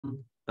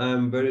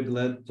I'm very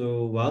glad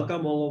to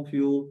welcome all of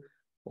you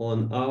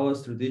on our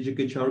strategic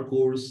HR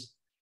course.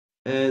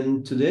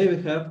 And today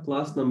we have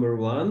class number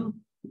 1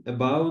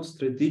 about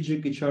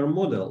strategic HR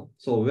model.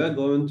 So we are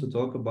going to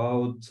talk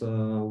about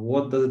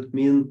what does it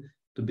mean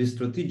to be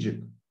strategic?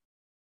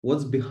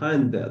 What's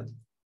behind that?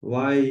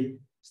 Why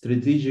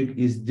strategic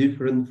is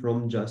different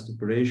from just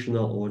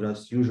operational or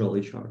just usual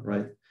HR,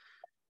 right?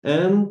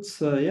 And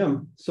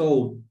the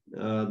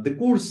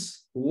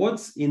course,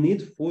 what's in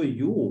it for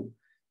you?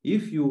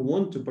 If you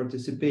want to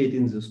participate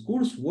in this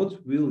course,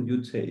 what will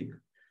you take?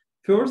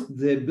 First,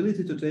 the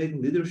ability to take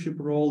leadership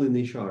role in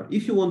HR.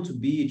 If you want to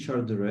be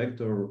HR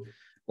director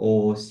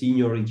or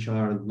senior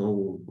HR,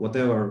 no,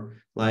 whatever,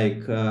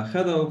 like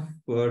head of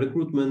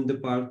recruitment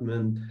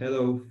department, head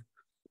of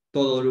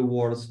total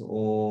rewards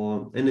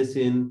or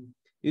anything,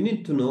 you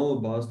need to know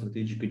about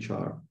strategic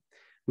HR.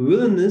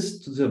 Willingness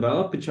to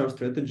develop HR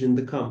strategy in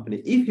the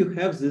company. If you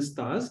have this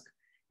task,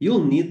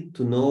 you'll need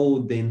to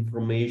know the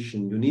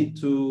information. You need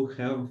to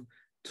have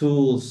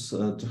tools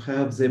to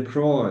have the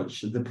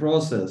approach, the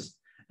process.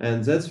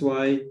 And that's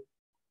why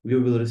we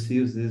will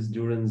receive this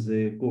during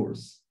the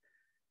course.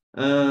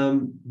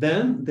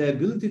 Then the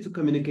ability to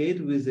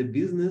communicate with the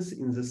business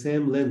in the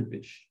same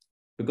language,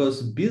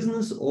 because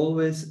business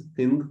always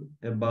think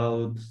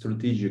about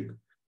strategy,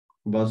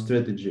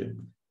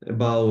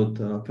 about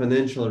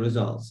financial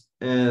results.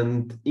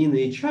 And in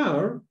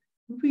HR,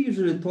 we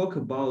usually talk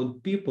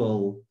about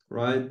people,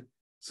 right?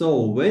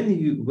 So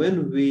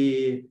when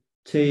we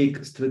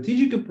take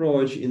strategic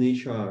approach in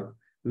HR,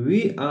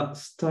 we are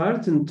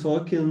starting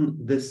talking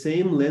the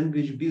same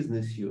language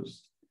business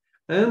use.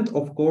 And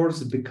of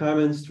course,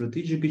 becoming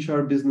strategic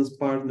HR business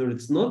partner,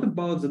 it's not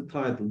about the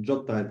title,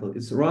 job title,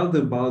 it's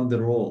rather about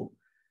the role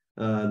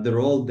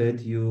that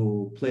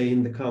you play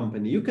in the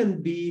company. You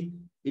can be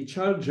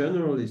HR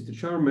generalist,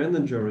 HR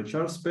manager,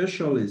 HR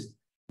specialist,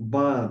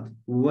 but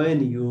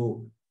when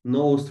you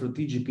know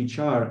strategic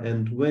HR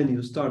and when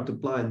you start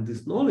applying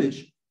this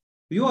knowledge,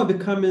 you are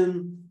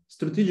becoming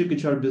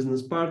strategic HR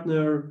business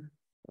partner.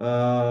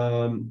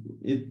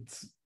 It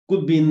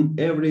could be in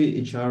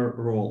every HR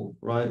role,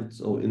 right?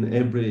 So in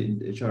every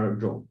HR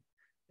job.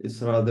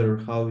 It's rather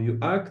how you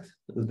act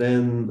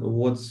than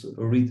what's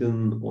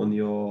written on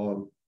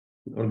your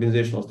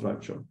organizational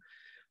structure.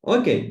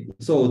 Okay,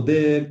 so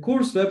the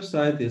course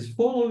website is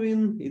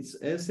following,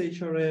 it's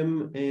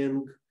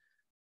SHRM,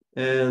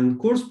 and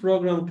course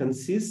program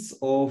consists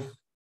of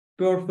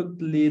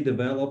perfectly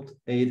developed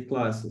 8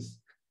 classes.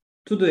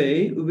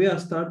 Today, we are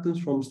starting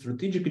from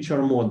strategic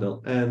HR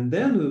model, and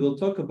then we will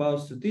talk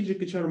about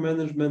strategic HR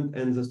management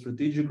and the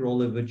strategic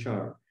role of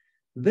HR.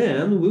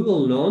 Then we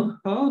will learn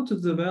how to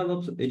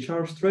develop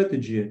HR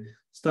strategy,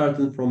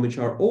 starting from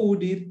HR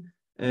audit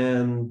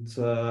and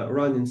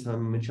running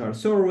some HR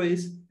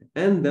surveys,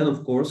 and then,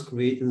 of course,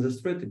 creating the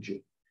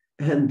strategy.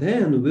 And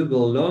then we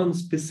will learn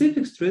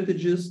specific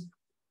strategies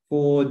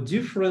for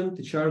different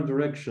HR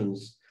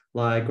directions,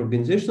 like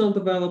organizational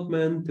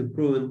development,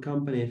 improving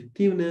company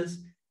effectiveness,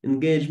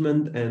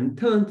 engagement and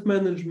talent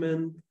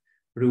management,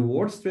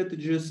 reward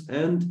strategies,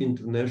 and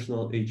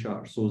international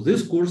HR. So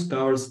this course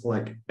covers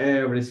like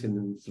everything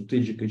in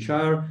strategic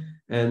HR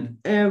and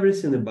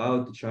everything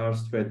about HR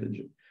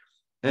strategy.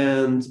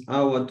 And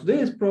our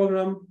today's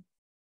program,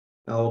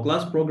 our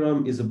class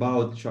program is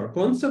about HR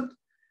concept.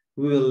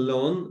 We will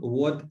learn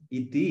what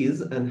it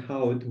is and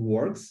how it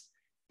works,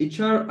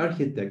 HR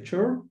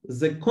architecture,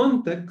 the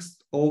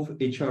context of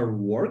HR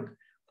work,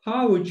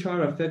 how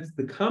HR affects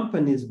the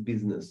company's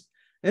business,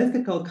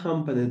 ethical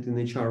component in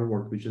HR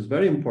work, which is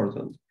very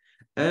important,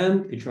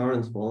 and HR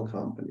in small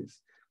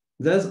companies.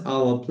 That's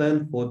our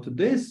plan for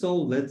today, so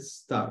let's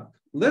start.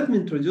 Let me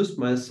introduce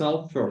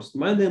myself first.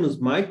 My name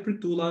is Mike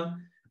Pritula,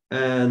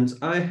 and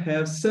I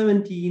have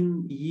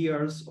 17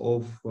 years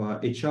of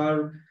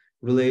HR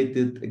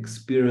related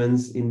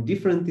experience in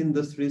different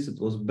industries. It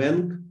was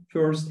bank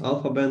first,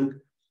 Alpha Bank,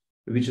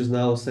 which is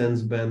now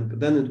Sense Bank.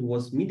 Then it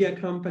was media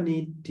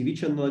company, TV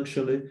channel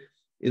actually.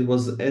 It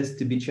was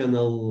STB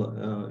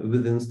channel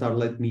within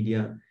Starlight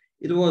Media.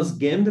 It was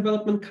game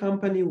development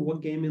company,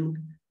 Wargaming.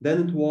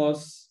 Then it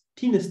was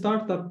teeny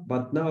startup,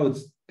 but now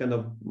it's kind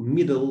of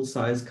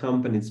middle-sized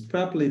company. It's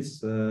Preply,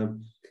 it's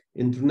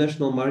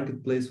international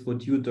marketplace for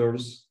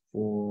tutors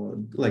for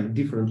like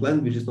different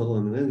languages, not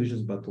only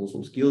languages, but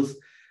also skills.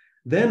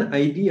 Then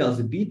Ideals,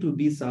 a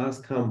B2B SaaS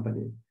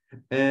company.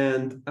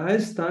 And I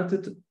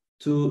started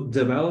to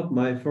develop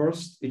my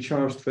first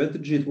HR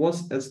strategy. It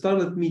was at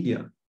Starlight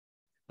Media.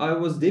 I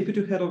was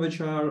deputy head of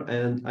HR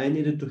and I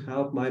needed to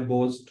help my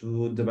boss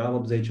to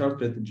develop the HR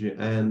strategy.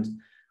 And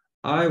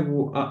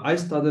I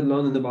started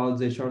learning about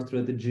the HR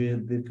strategy,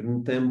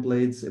 different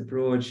templates,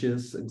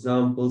 approaches,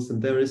 examples,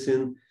 and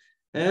everything.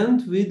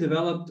 And we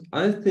developed,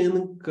 I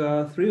think,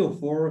 3 or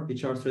 4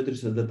 HR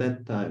strategies at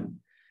that time.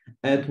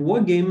 At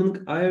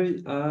Wargaming,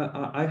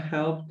 I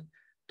helped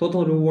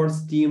Total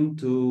Rewards team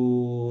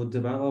to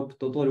develop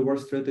Total Reward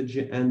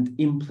strategy and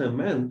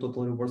implement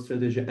Total Reward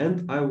strategy.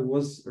 And I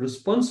was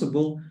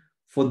responsible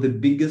for the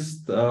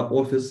biggest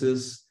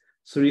offices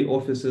 3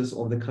 offices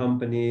of the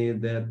company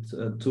that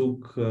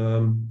took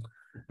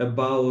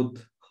about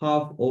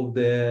half of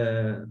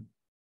the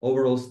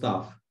overall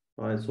staff,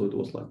 right? So it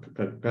was like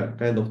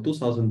kind of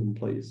 2,000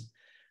 employees.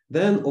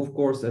 Then, of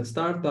course, at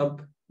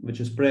startup, which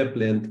is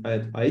Preply and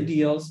at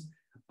Ideals,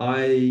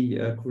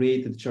 I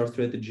created HR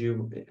strategy,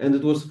 and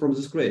it was from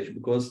the scratch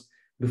because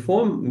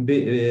before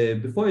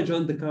I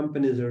joined the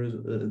company,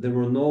 there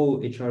were no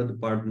HR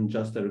department,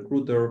 just a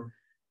recruiter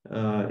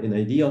in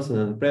Ideals and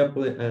then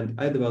Preply, and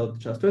I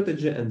developed HR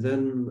strategy, and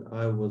then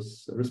I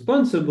was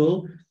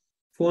responsible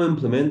for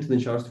implementing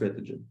HR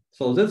strategy.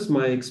 So that's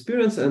my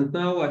experience, and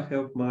now I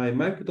have my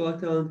Microtalk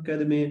Talent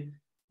Academy,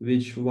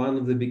 which one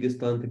of the biggest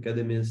talent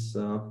academies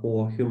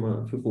for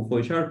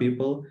HR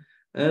people,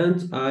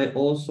 and I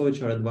also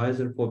HR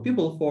advisor for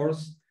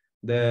PeopleForce,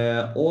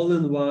 the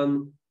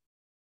all-in-one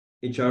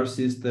HR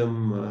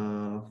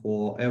system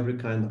for every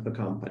kind of a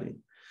company.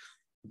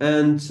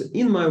 And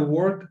in my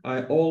work,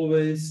 I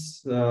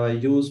always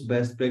use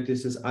best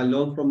practices. I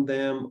learn from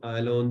them.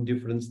 I learn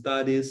different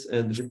studies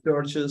and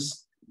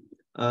researches,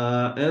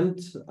 and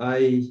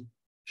I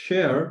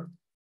share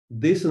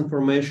this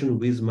information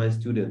with my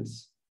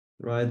students,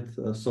 right?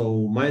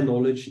 So my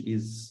knowledge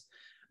is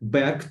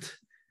backed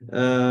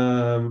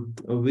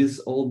with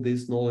all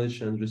this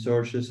knowledge and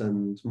researches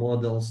and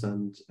models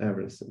and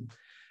everything.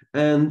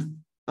 And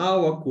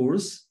our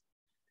course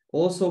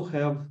also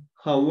have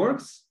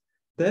homeworks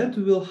that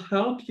will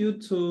help you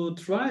to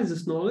try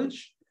this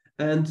knowledge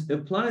and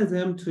apply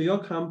them to your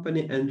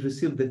company and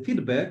receive the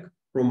feedback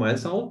from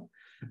myself.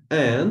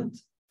 And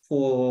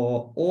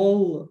for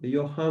all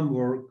your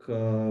homework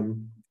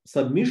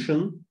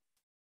submission,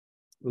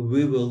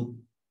 we will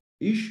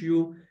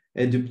issue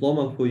a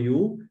diploma for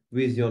you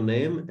with your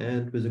name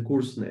and with a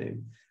course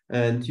name.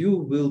 And you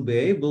will be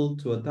able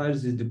to attach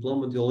this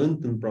diploma to your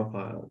LinkedIn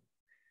profile,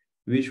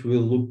 which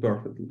will look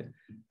perfectly.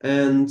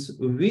 And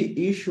we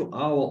issue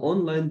our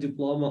online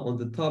diploma on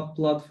the top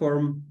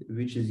platform,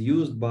 which is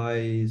used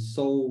by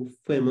so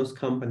famous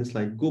companies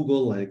like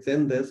Google, like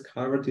Zendesk,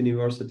 Harvard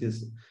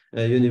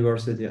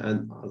University,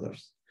 and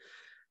others.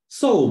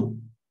 So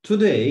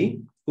today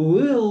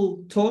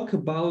we'll talk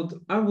about,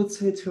 I would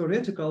say,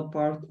 theoretical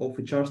part of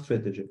HR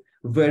strategy.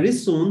 Very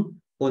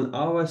soon on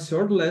our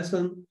third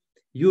lesson,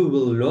 you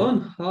will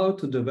learn how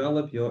to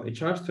develop your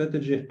HR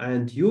strategy,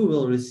 and you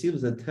will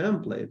receive the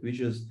template, which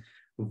is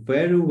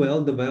very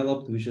well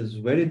developed, which is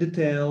very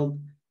detailed,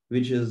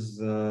 which is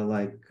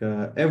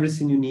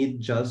everything you need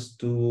just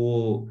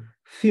to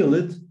fill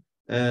it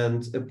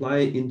and apply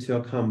it into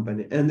your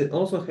company. And it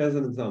also has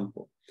an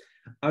example.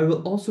 I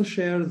will also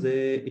share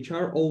the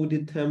HR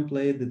audit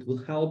template that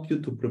will help you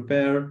to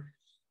prepare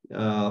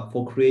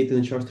for creating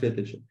HR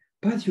strategy.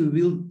 But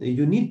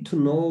you need to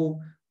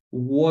know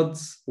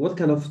what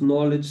kind of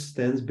knowledge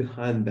stands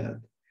behind that.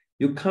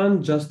 You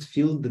can't just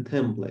fill the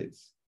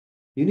templates.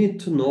 You need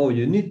to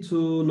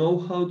know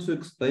how to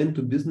explain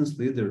to business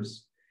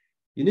leaders.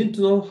 You need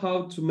to know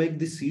how to make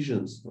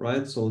decisions,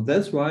 right? So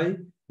that's why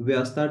we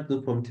are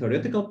starting from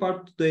theoretical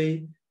part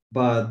today,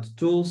 but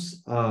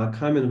tools are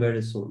coming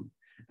very soon.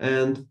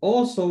 And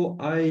also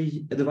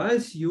I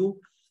advise you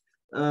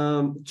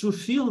to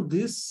fill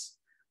this,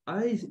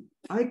 I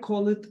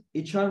call it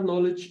HR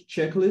knowledge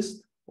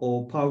checklist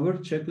or power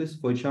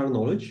checklist for HR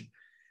knowledge.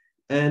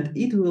 And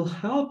it will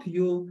help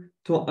you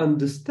to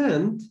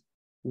understand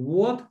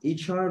what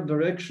HR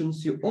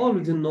directions you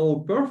already know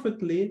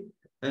perfectly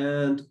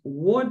and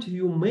what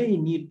you may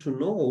need to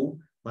know,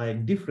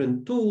 like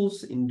different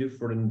tools in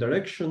different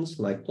directions,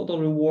 like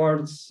total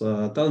rewards,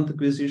 talent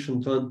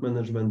acquisition, talent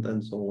management,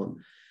 and so on.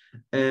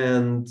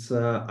 And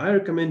I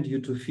recommend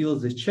you to fill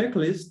the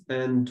checklist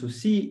and to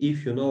see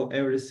if you know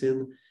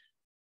everything.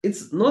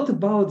 It's not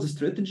about the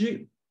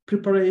strategy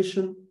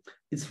preparation,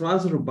 it's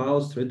rather about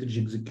strategy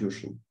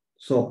execution.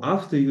 So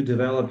after you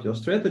develop your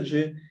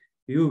strategy,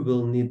 you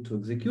will need to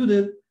execute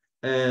it.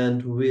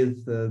 And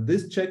with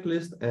this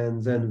checklist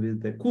and then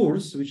with the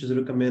course, which is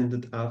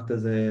recommended after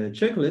the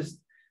checklist,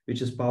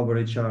 which is Power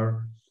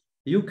HR,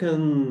 you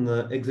can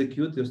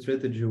execute your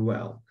strategy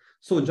well.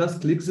 So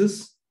just click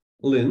this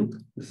link.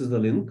 This is the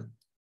link.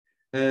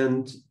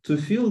 And to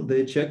fill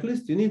the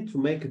checklist, you need to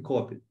make a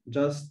copy.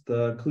 Just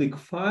click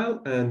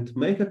File and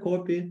make a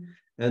copy.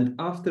 And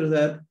after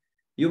that,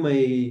 you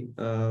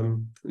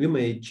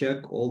may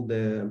check all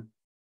the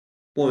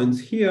points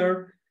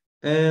here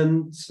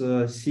and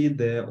see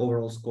the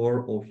overall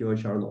score of your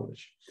HR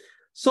knowledge.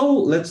 So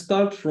let's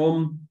start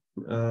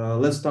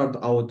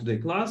our today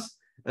class,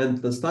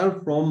 and let's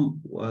start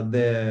from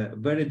the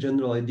very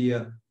general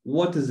idea.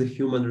 What is the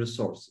human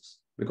resources?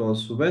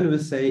 Because when we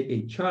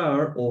say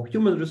HR or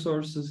human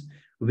resources,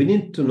 we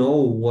need to know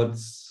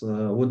what's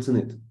in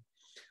it.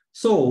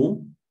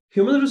 So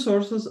human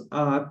resources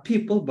are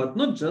people, but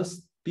not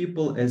just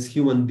people as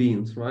human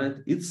beings, right?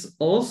 It's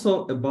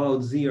also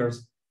about their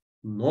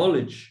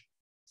knowledge,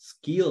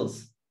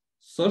 skills,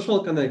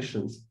 social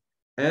connections,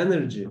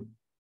 energy,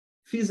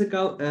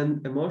 physical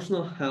and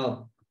emotional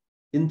health,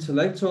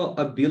 intellectual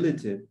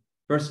ability,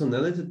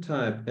 personality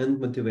type, and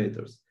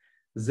motivators.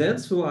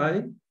 That's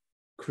why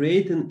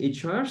creating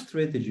HR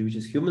strategy, which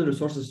is human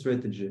resources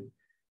strategy,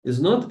 is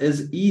not as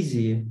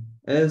easy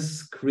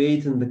as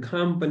creating the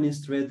company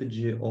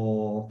strategy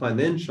or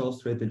financial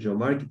strategy or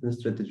marketing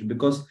strategy,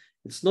 because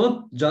it's not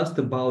just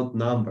about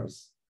numbers.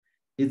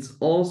 It's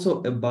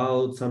also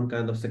about some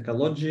kind of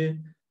psychology,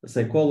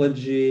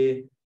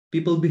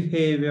 people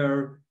behavior,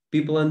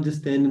 people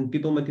understanding,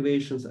 people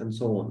motivations, and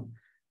so on.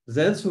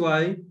 That's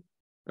why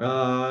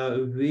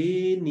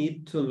we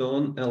need to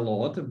learn a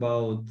lot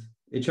about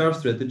HR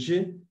strategy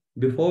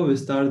before we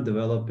start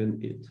developing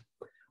it.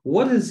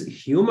 What is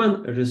human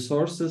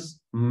resources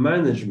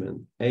management,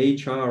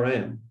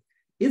 HRM?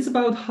 It's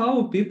about how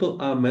people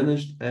are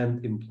managed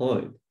and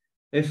employed.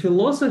 A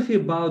philosophy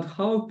about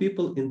how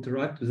people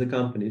interact with the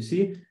company. You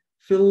see,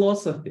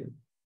 philosophy,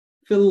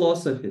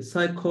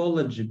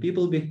 psychology,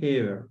 people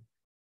behavior.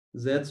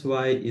 That's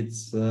why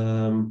it's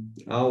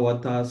our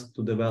task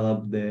to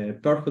develop the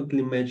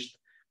perfectly matched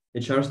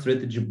HR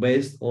strategy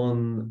based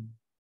on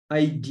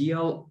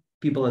ideal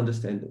people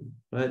understanding,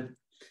 right?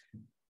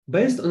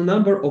 Based on a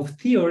number of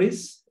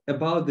theories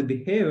about the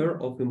behavior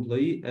of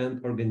employee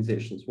and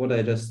organizations, what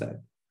I just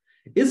said.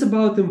 It's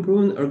about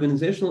improving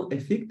organizational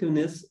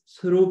effectiveness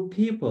through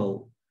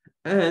people,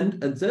 and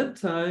at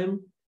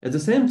the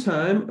same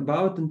time,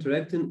 about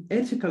interacting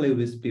ethically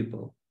with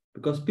people,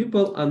 because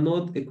people are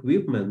not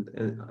equipment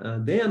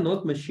and they are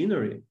not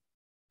machinery.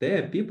 They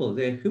are people,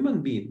 they are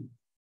human beings.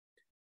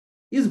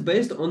 Is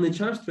based on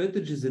HR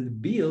strategies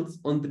that builds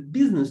on the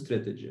business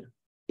strategy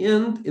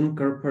and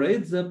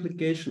incorporates the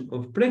application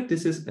of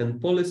practices and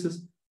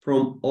policies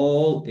from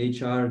all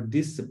HR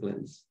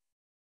disciplines.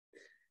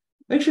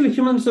 Actually,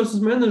 human resources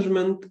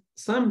management,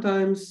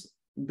 sometimes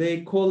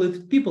they call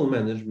it people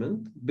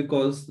management,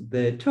 because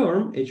the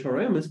term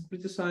HRM is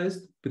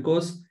criticized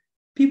because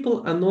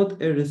people are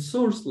not a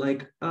resource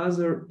like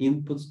other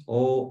inputs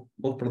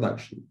of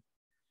production.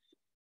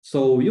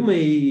 So you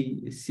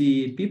may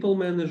see people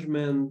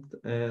management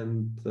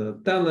and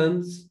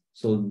talents.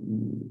 So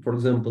for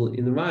example,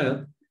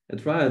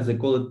 at Riot, they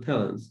call it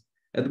talents.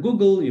 At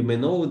Google, you may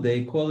know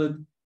they call it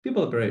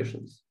people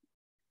operations.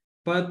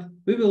 But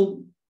we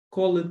will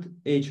call it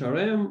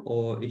HRM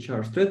or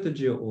HR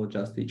strategy or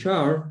just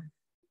HR.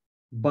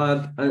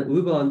 But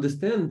we will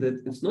understand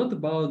that it's not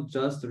about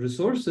just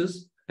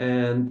resources,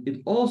 and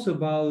it's also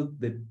about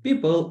the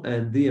people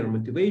and their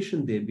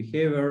motivation, their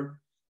behavior,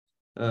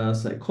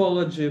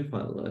 psychology,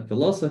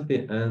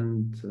 philosophy,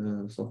 and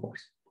so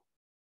forth.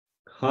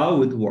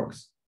 How it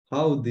works,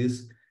 how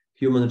this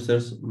human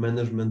resource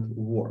management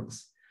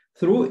works.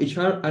 Through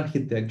HR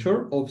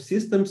architecture of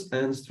systems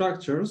and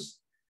structures,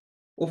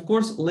 of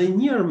course,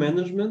 linear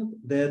management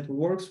that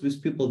works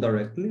with people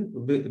directly,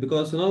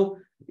 because, you know,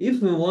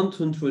 if we want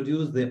to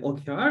introduce the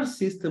OKR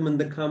system in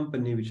the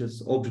company, which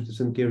is objectives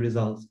and key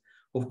results,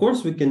 of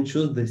course, we can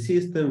choose the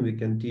system, we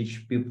can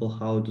teach people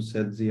how to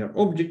set their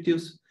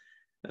objectives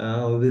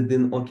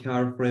within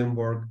OKR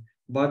framework,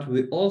 but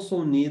we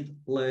also need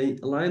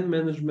line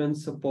management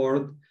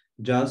support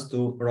just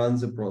to run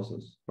the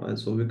process, right?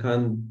 So we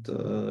can't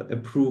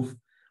approve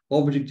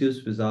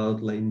objectives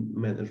without line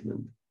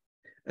management.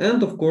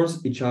 And of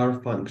course,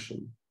 HR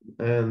function.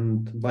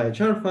 And by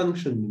HR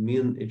function, we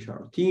mean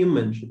HR team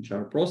and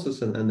HR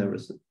process and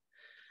everything.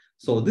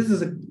 So this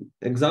is an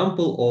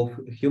example of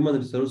human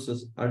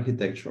resources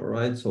architecture,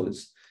 right? So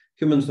it's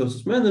human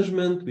resources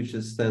management, which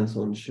stands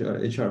on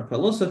HR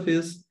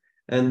philosophies,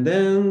 and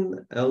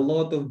then a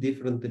lot of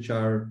different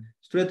HR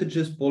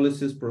strategies,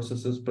 policies,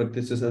 processes,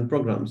 practices, and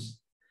programs,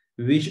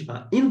 which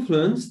are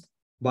influenced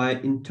by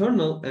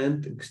internal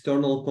and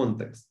external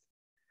context.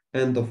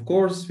 And of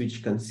course,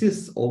 which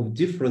consists of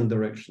different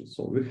directions.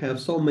 So we have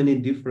so many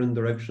different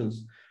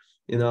directions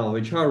in our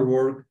HR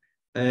work.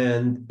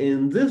 And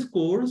in this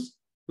course,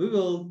 we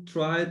will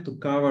try to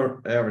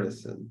cover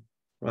everything,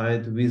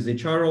 right? With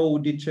HR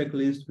audit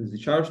checklist, with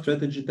HR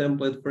strategy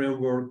template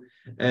framework,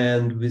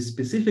 and with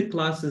specific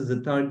classes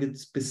that target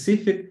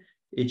specific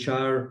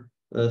HR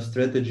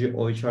strategy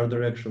or HR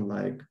direction,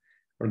 like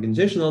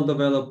organizational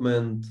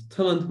development,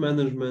 talent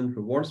management,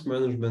 rewards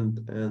management,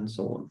 and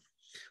so on.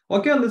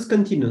 Okay, let's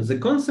continue. The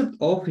concept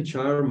of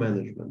HR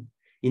management,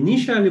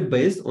 initially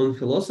based on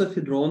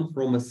philosophy drawn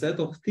from a set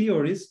of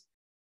theories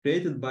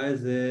created by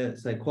the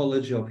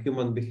psychology of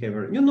human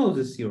behavior. You know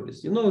these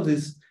theories, you know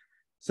these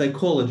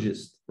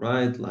psychologists,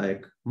 right?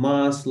 Like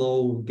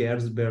Maslow,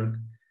 Gersberg,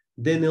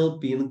 Daniel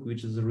Pink,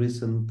 which is a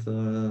recent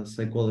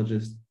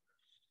psychologist.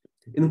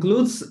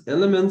 Includes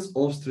elements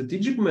of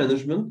strategic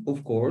management,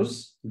 of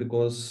course,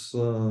 because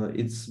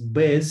it's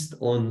based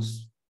on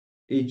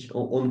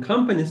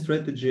company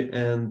strategy,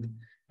 and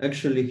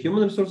actually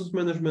human resources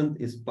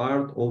management is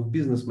part of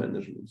business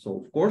management.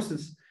 So of course,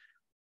 it's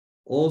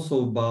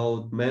also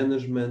about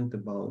management,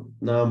 about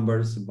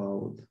numbers,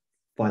 about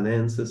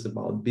finances,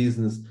 about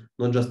business,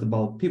 not just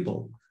about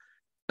people.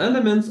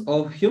 Elements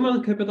of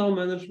human capital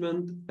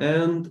management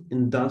and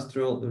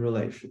industrial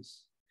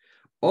relations.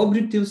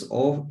 Objectives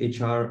of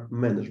HR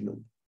management.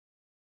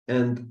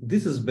 And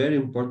this is very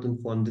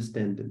important for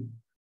understanding,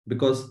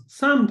 because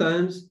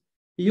sometimes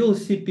you'll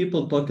see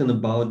people talking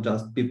about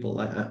just people.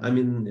 I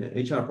mean,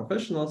 HR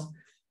professionals,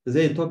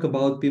 they talk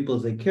about people,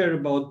 they care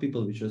about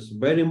people, which is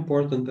very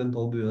important and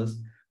obvious.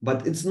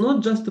 But it's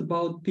not just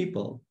about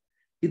people.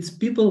 It's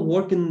people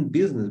working in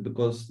business,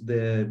 because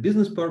the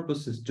business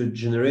purpose is to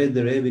generate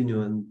the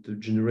revenue and to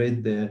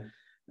generate the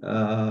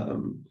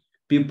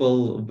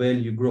people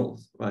value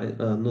growth, right?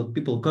 Not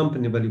people,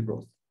 company value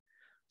growth.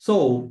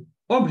 So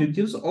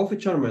objectives of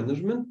HR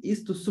management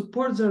is to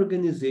support the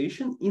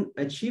organization in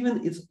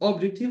achieving its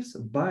objectives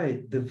by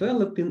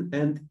developing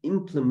and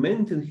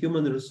implementing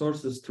human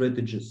resources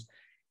strategies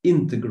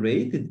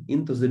integrated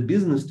into the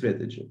business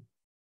strategy.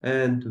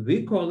 And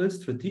we call it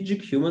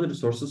strategic human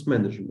resources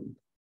management.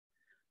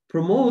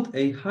 Promote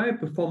a high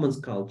performance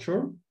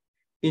culture,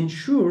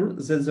 ensure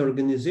that the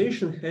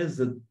organization has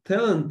the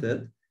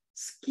talented,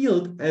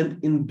 skilled,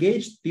 and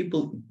engaged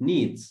people it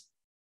needs.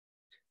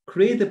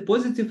 Create a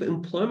positive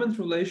employment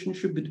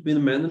relationship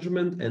between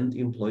management and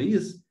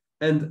employees,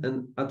 and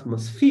an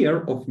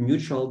atmosphere of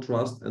mutual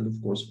trust and,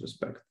 of course,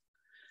 respect.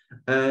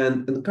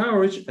 And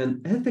encourage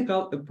an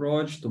ethical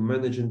approach to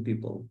managing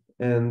people.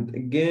 And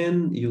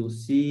again, you'll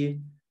see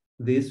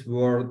this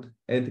word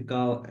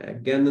ethical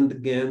again and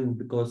again,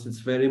 because it's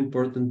very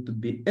important to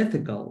be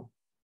ethical.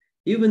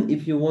 Even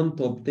if you want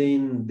to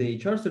obtain the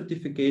HR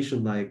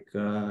certification, like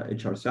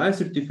HRCI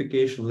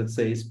certification, let's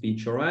say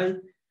SPHRI,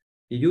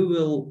 you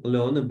will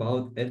learn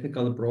about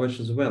ethical approach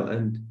as well.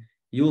 And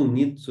you'll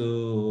need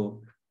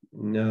to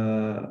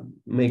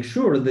make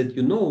sure that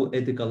you know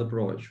ethical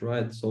approach,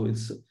 right? So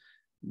it's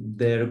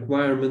the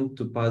requirement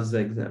to pass the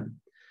exam.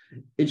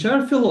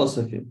 HR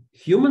philosophy: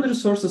 human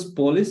resources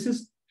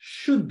policies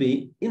should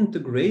be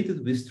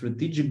integrated with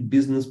strategic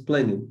business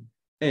planning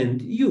and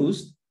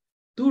used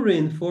to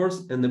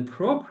reinforce an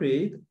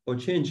appropriate or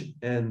change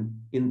an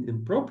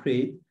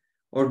inappropriate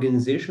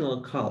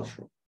organizational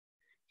culture.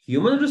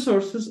 Human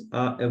resources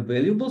are a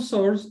valuable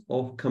source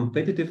of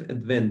competitive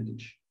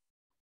advantage,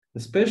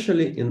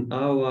 especially in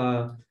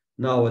our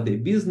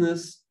nowadays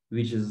business,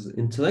 which is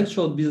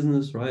intellectual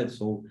business, right?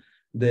 So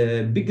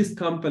the biggest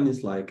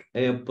companies like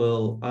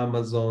Apple,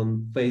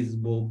 Amazon,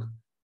 Facebook,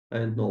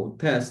 and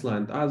Tesla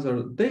and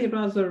other, they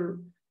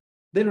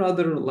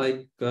rather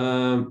like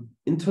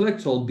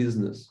intellectual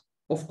business.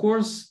 Of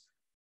course,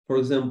 for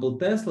example,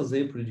 Tesla,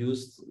 they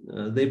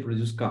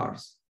produce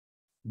cars,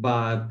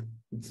 but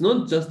it's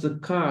not just the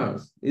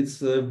cars.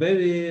 It's a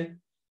very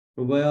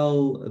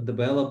well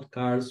developed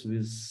cars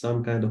with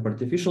some kind of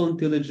artificial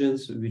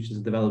intelligence, which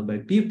is developed by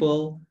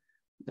people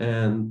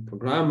and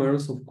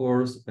programmers, of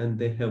course, and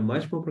they have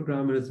much more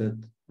programmers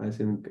than I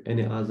think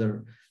any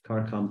other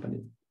car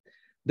company.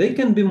 They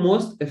can be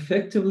most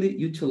effectively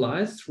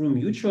utilized through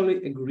mutually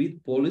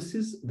agreed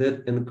policies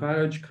that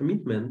encourage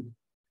commitment.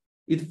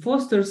 It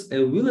fosters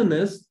a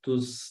willingness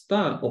of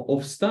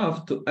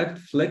staff to act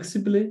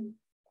flexibly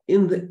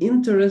in the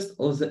interest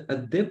of the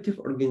adaptive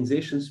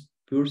organization's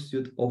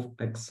pursuit of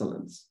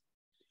excellence.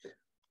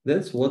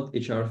 That's what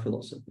HR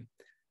philosophy.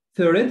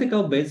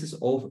 Theoretical basis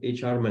of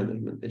HR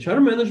management. HR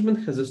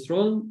management has a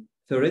strong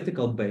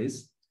theoretical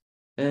base,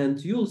 and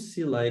you'll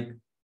see like,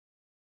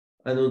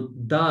 I know,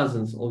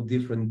 dozens of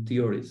different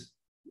theories,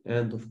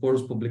 and of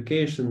course,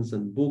 publications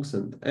and books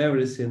and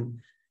everything.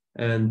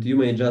 And you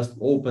may just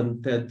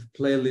open TED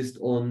playlist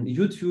on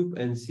YouTube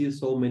and see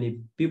so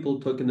many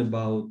people talking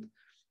about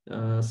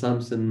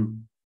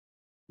something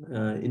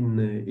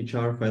in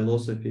HR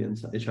philosophy and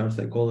HR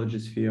psychology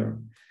sphere.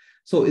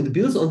 So it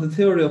builds on the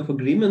theory of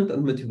agreement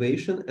and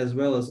motivation, as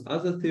well as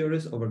other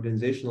theories of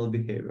organizational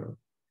behavior.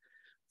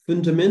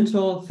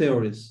 Fundamental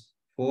theories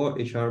for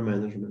HR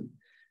management.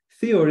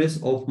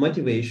 Theories of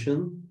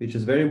motivation, which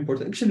is very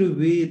important. Actually,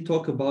 we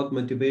talk about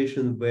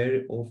motivation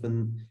very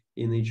often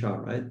in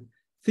HR, right?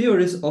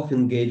 Theories of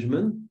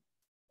engagement.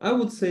 I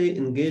would say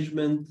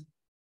engagement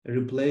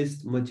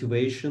replaced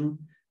motivation,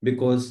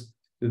 because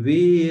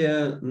we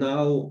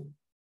now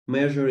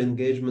measure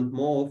engagement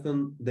more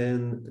often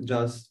than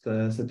just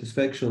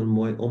satisfaction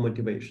or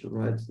motivation,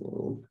 right?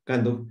 So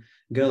kind of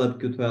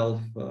Gallup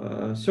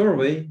Q12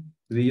 survey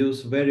we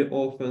use very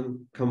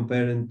often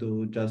comparing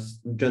to just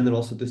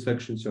general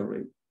satisfaction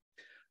survey.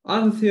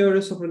 Other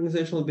theories of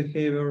organizational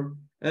behavior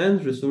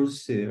and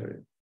resource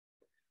theory.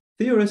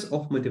 Theories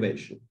of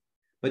motivation.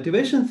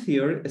 Motivation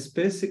theory,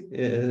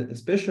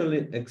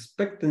 especially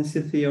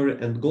expectancy theory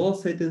and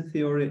goal-setting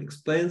theory,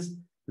 explains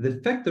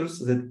the factors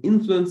that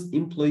influence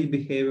employee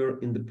behavior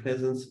in the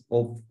presence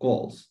of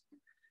goals.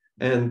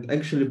 And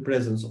actually,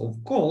 presence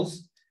of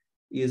goals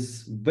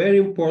is very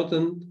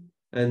important,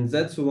 and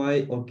that's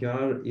why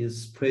OKR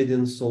is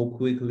spreading so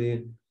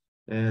quickly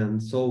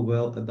and so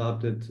well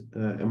adopted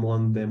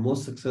among the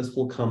most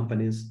successful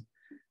companies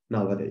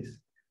nowadays.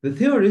 The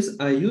theories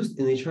are used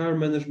in HR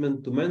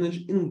management to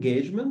manage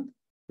engagement,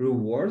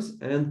 rewards,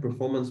 and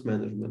performance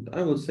management.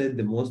 I would say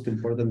the most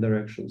important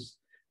directions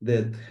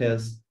that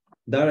has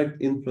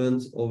direct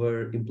influence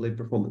over employee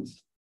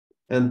performance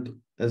and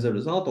as a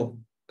result of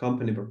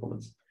company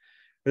performance.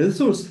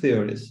 Resource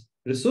theories.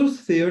 Resource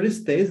theory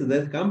states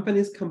that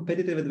companies'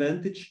 competitive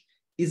advantage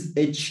is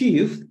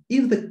achieved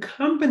if the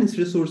company's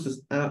resources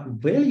are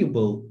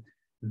valuable,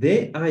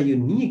 they are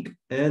unique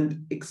and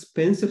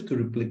expensive to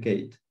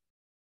replicate,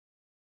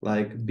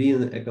 like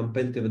being a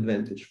competitive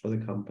advantage for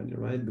the company,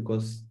 right?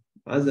 Because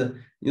as a,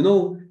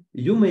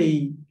 you may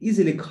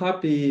easily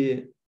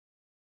copy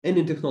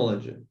any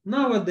technology.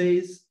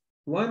 Nowadays,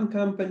 one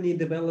company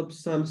develops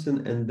something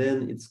and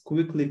then it's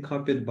quickly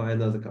copied by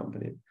another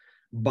company.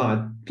 But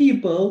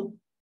people,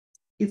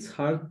 it's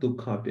hard to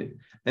copy.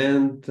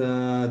 And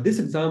this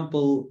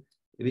example,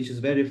 which is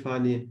very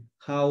funny,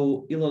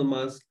 how Elon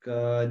Musk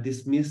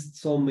dismissed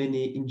so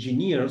many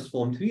engineers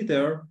from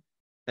Twitter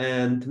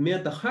and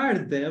Meta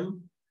hired them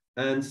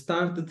and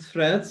started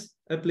Threads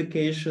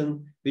application,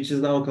 which is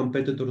now a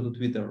competitor to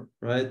Twitter,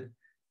 right?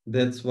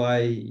 That's why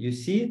you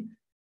see,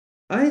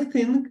 I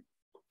think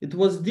it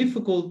was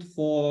difficult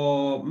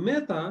for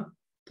Meta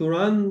to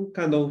run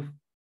kind of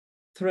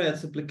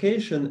Threads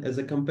application as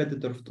a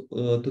competitor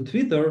to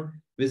Twitter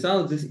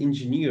without these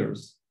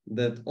engineers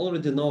that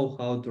already know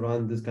how to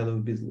run this kind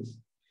of business.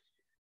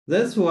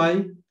 That's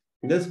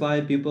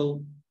why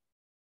people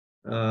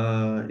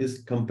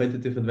is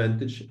competitive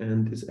advantage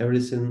and is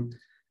everything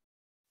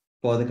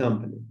for the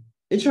company.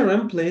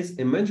 HRM plays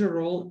a major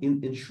role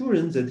in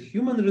ensuring that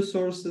human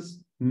resources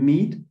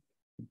meet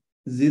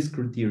these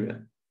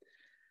criteria.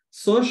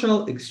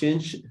 Social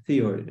exchange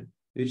theory,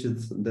 which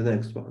is the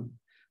next one,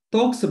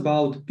 talks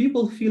about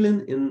people feeling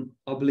an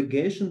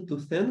obligation to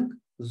thank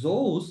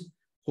those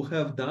who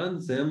have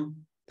done them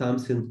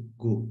something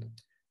good.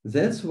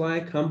 That's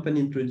why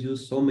company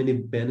introduce so many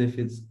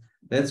benefits.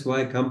 That's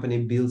why company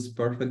builds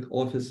perfect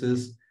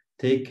offices,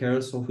 take care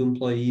of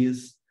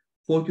employees,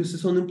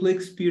 focuses on employee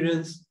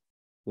experience.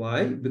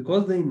 Why?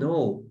 Because they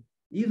know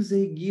if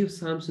they give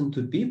something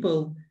to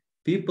people,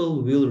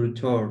 people will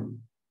return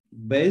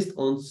based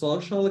on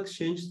social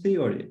exchange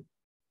theory.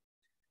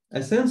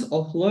 A sense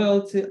of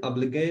loyalty,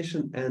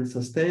 obligation, and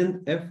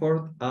sustained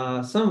effort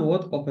are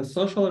somewhat of a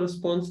social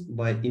response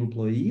by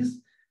employees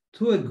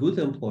to a good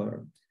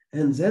employer.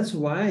 And that's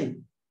why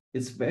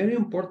it's very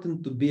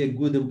important to be a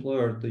good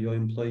employer to your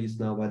employees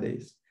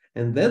nowadays.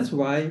 And that's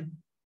why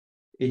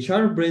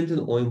HR branding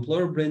or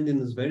employer branding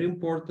is very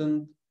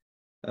important.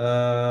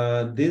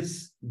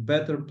 This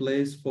better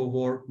place for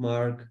work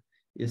mark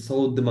is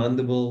so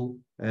demandable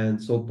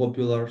and so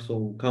popular.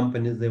 So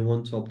companies, they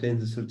want to obtain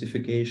the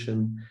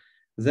certification.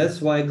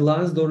 That's why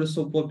Glassdoor is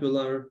so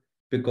popular,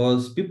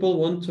 because people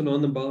want to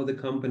learn about the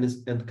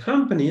companies, and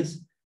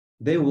companies,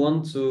 they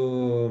want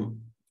to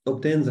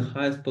obtain the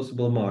highest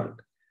possible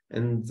mark.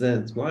 And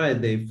that's why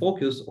they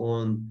focus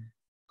on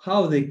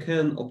how they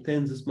can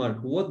obtain this mark,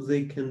 what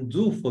they can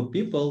do for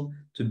people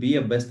to be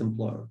a best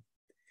employer.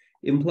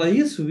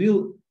 Employees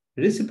will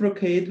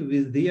reciprocate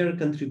with their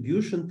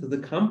contribution to the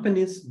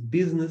company's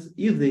business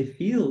if they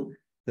feel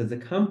that the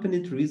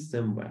company treats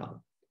them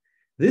well.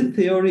 This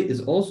theory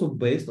is also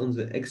based on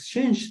the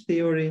exchange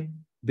theory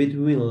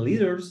between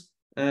leaders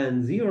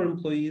and their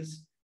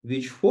employees,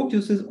 which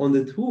focuses on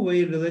the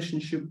two-way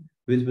relationship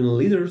between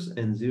leaders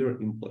and their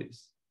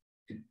employees.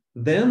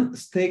 Then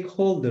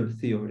stakeholder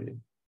theory,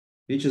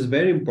 which is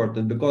very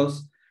important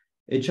because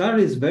HR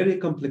is very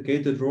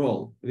complicated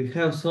role. We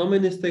have so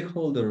many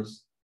stakeholders.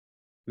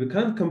 We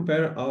can't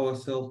compare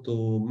ourselves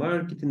to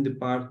marketing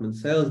department,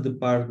 sales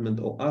department,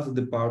 or other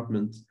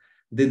departments.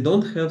 They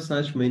don't have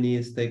such many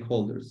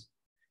stakeholders.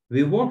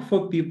 We work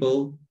for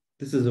people.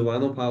 This is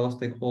one of our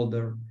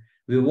stakeholders.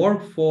 We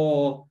work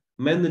for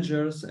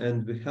managers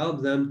and we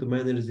help them to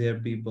manage their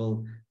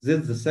people.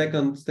 That's the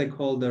second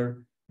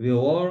stakeholder. We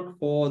work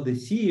for the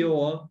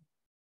CEO,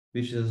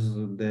 which is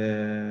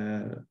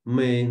the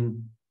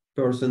main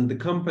person in the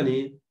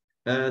company.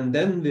 And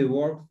then we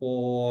work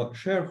for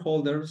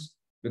shareholders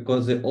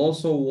because they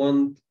also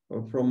want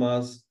from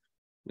us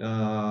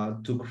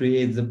to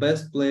create the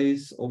best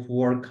place of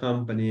work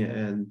company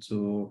and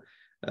to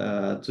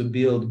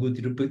build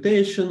good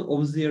reputation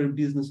of their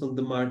business on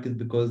the market,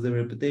 because the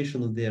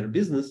reputation of their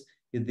business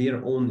is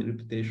their own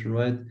reputation,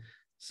 right?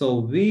 So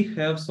we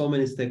have so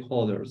many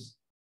stakeholders,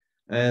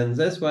 and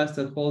that's why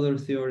stakeholder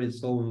theory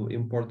is so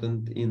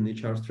important in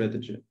HR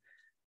strategy.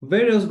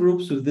 Various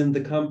groups within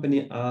the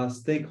company are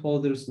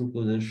stakeholders,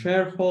 including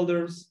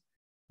shareholders,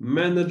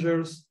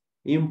 managers,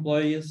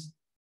 employees,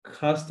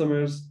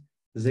 customers,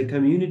 the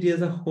community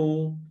as a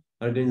whole.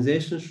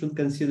 Organizations should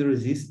consider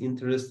this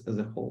interest as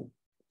a whole.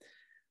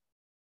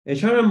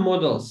 HRM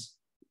models.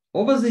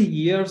 Over the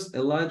years,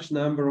 a large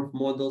number of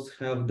models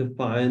have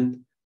defined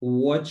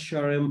what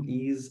HRM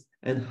is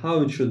and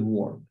how it should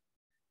work.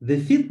 The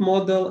FIT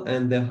model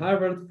and the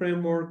Harvard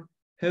framework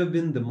have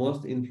been the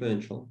most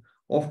influential.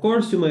 Of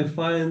course, you may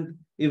find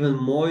even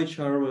more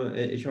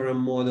HRM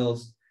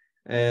models,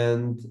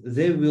 and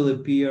they will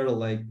appear,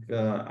 like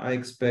I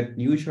expect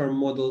new HRM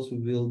models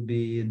will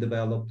be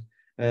developed,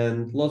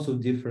 and lots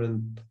of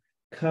different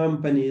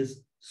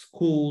companies,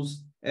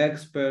 schools,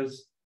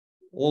 experts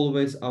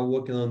always are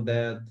working on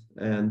that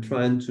and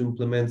trying to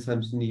implement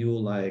something new,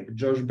 like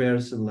Josh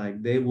Bersin,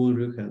 like Dave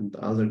Ulrich and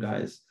other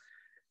guys.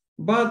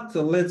 But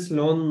let's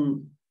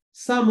learn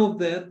some of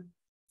that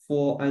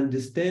for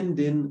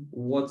understanding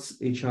what's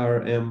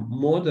HRM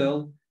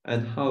model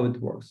and how it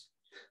works.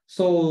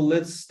 So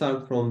let's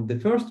start from the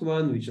first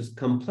one, which is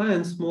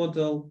compliance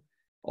model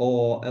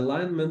or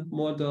alignment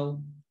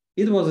model.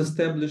 It was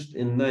established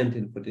in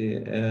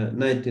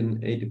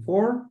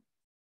 1984,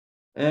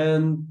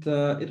 and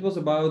it was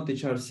about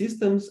HR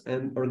systems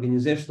and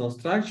organizational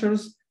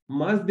structures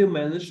must be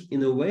managed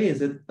in a way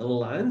that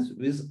aligns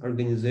with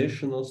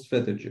organizational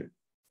strategy.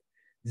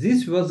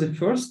 This was the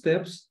first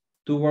steps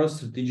towards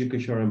strategic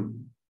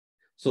HRM.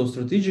 So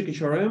strategic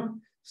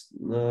HRM,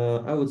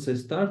 I would say,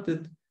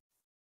 started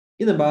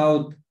in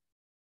about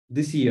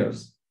this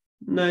year's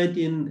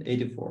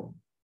 1984,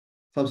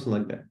 something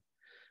like that.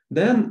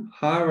 Then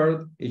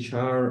Harvard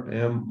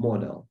HRM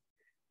model.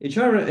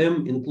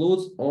 HRM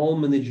includes all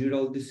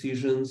managerial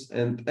decisions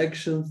and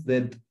actions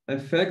that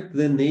affect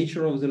the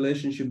nature of the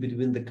relationship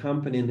between the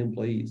company and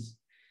employees.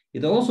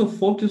 It also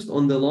focused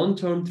on the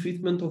long-term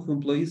treatment of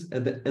employees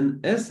as an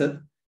asset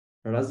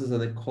rather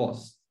than a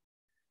cost.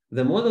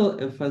 The model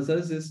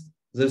emphasizes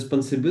the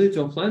responsibility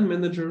of line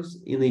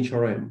managers in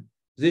HRM.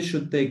 They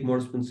should take more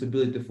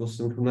responsibility for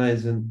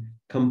synchronizing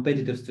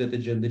competitive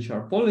strategy and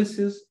HR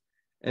policies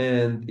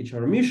and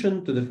HR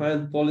mission to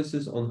define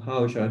policies on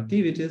how HR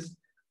activities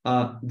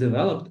are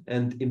developed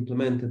and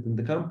implemented in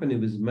the company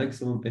with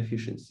maximum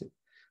efficiency.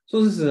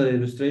 So this is an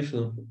illustration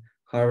of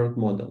Harvard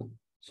model.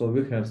 So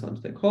we have some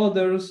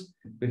stakeholders,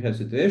 we have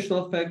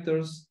situational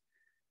factors.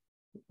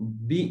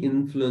 Be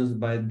influenced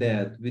by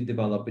that, we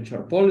develop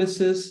HR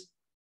policies,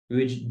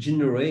 which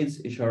generates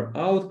HR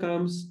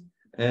outcomes,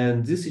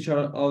 and these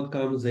HR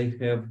outcomes, they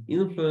have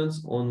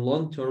influence on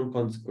long-term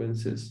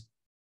consequences.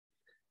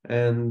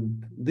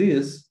 And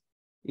this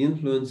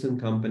influencing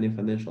company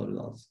financial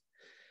results.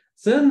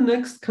 Then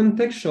next,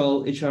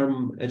 contextual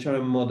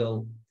HRM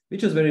model,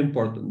 which is very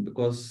important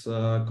because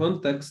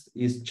context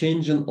is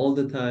changing all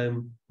the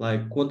time.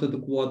 Like quarter to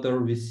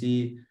quarter, we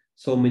see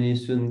so many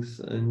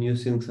things, new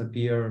things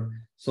appear,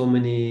 so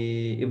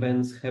many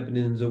events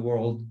happening in the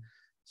world.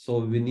 So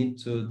we need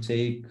to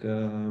take,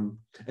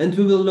 and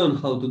we will learn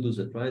how to do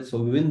that, right?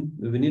 So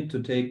we need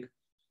to take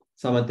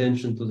some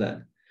attention to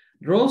that.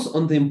 Draws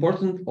on the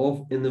importance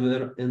of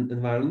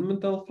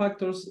environmental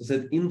factors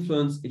that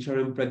influence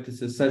HRM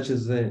practices, such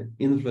as the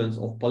influence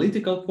of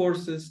political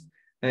forces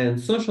and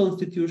social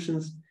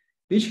institutions,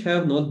 which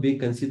have not been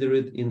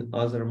considered in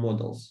other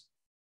models.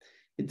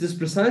 It is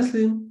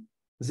precisely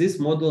this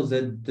model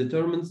that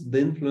determines the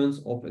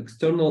influence of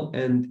external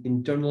and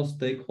internal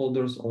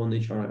stakeholders on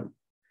HRM.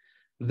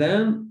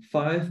 Then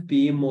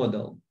 5P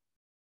model.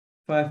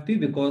 5P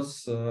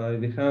because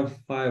we have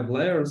 5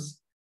 layers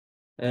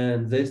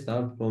and they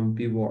start from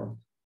P word.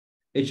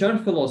 HR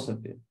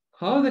philosophy,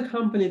 how the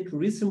company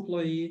treats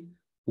employee,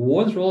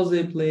 what role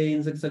they play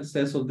in the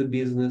success of the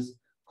business,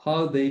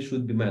 how they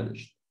should be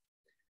managed.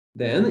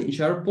 Then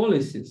HR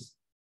policies,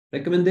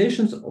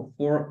 recommendations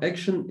for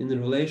action in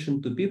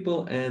relation to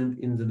people and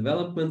in the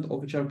development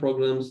of HR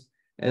programs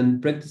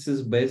and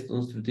practices based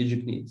on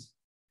strategic needs.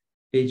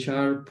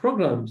 HR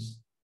programs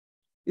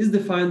is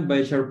defined by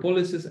HR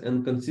policies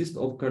and consists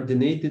of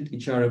coordinated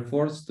HR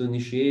efforts to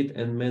initiate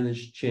and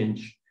manage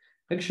change.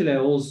 Actually,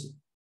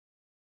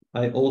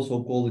 I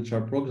also call HR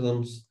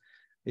programs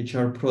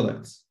HR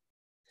products.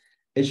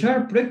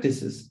 HR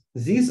practices,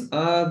 these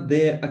are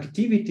the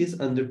activities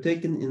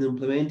undertaken in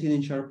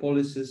implementing HR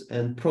policies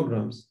and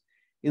programs.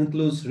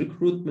 Includes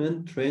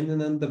recruitment,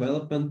 training and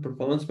development,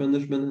 performance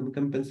management and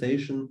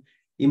compensation,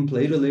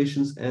 employee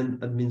relations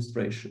and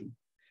administration.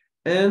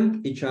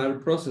 And HR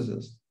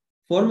processes,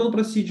 formal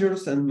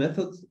procedures and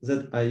methods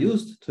that are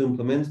used to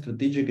implement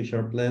strategic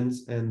HR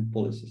plans and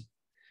policies.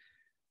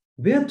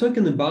 We are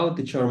talking about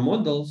HR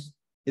models.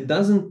 It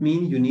doesn't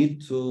mean you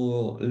need to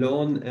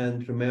learn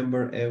and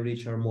remember every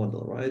HR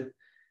model, right?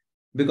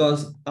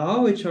 Because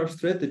our HR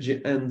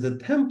strategy and the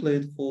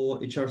template for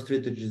HR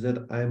strategies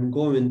that I'm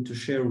going to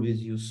share with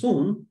you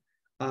soon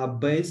are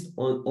based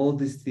on all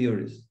these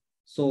theories.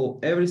 So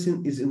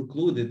everything is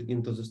included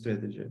into the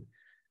strategy.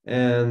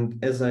 And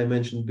as I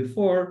mentioned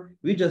before,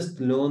 we just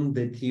learn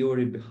the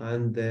theory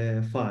behind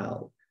the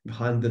file,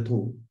 behind the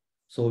tool.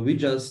 So we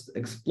just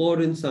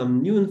exploring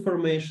some new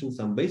information,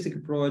 some basic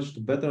approach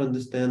to better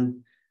understand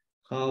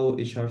how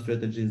HR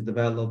strategy is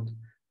developed,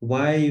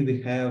 why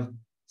we have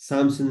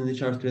something in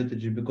HR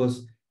strategy,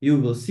 because you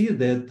will see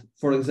that,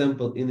 for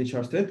example, in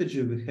HR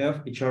strategy, we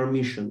have HR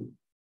mission.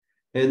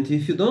 And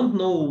if you don't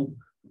know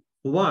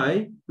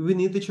why we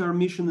need HR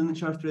mission in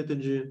HR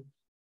strategy,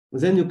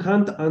 then you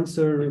can't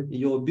answer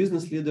your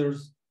business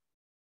leaders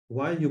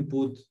why you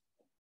put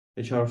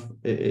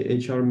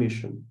HR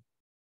mission,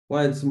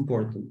 why it's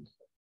important.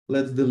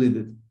 Let's delete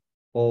it.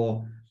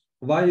 Or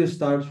why you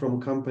start from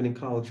company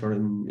culture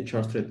in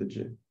HR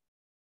strategy.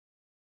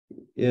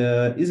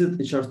 Is it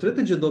HR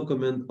strategy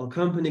document or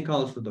company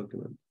culture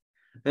document?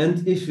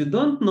 And if you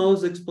don't know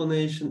the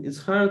explanation,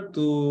 it's hard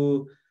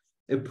to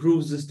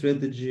approve the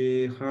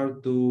strategy,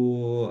 hard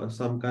to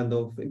some kind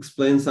of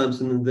explain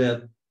something in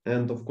that,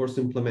 and of course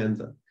implement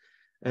that.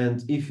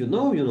 And if you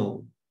know, you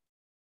know.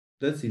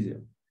 That's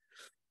easier.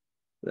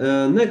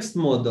 Next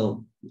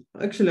model,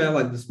 actually, I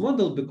like this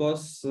model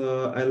because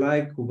I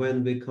like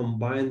when we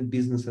combine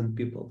business and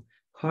people.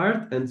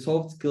 Hard and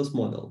soft skills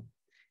model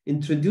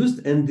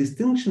introduced a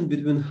distinction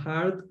between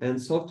hard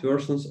and soft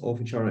versions of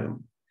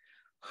HRM.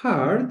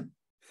 Hard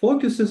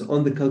focuses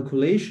on the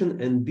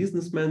calculation and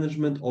business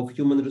management of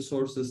human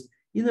resources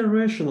in a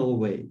rational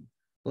way,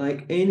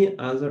 like any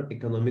other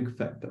economic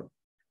factor.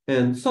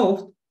 And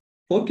soft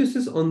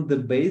focuses on the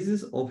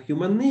basis of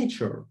human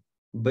nature,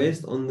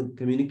 based on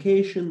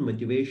communication,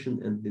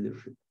 motivation, and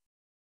leadership.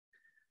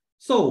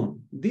 So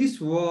these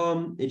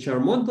were HR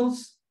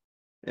models,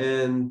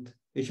 and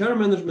HR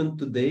management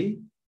today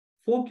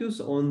focus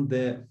on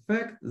the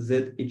fact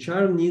that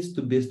HR needs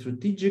to be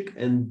strategic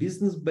and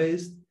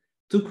business-based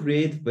to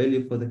create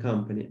value for the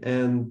company.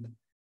 And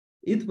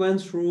it went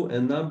through a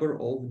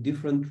number of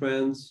different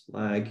trends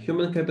like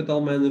human capital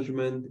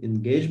management,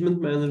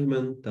 engagement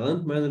management,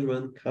 talent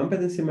management,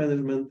 competency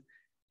management,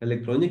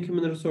 electronic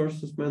human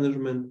resources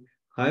management,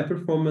 high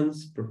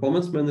performance,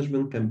 performance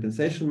management,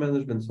 compensation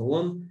management, so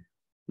on.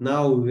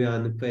 Now we are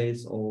in the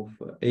phase of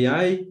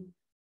AI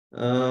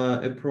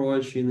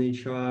approach in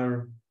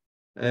HR,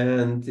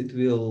 and it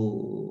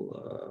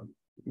will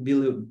be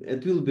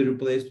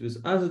replaced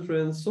with other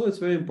trends. So it's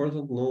very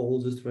important to know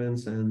all these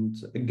trends and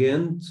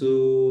again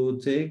to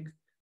take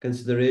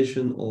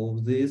consideration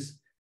of this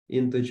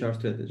into HR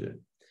strategy.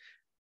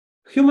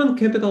 Human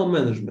capital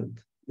management.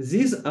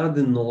 These are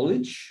the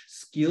knowledge,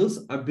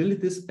 skills,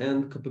 abilities,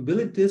 and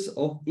capabilities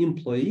of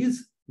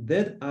employees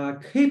that are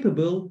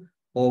capable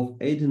of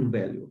adding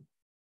value.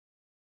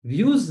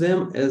 Views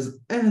them as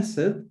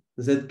asset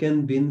that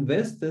can be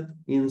invested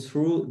in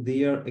through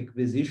their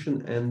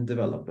acquisition and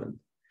development.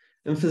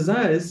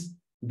 Emphasize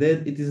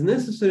that it is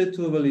necessary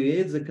to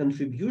evaluate the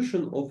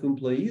contribution of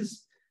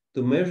employees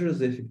to measure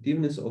the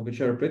effectiveness of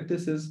HR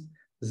practices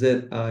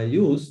that are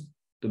used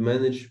to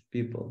manage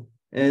people.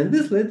 And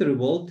this later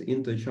evolved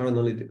into HR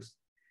analytics.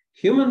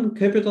 Human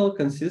capital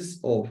consists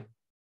of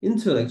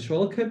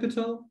intellectual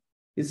capital,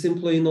 its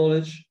employee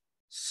knowledge,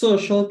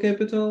 social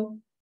capital,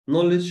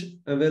 knowledge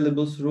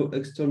available through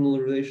external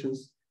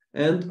relations,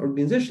 and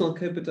organizational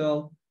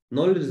capital,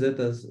 knowledge that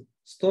is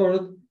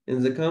stored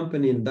in the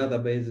company in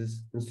databases,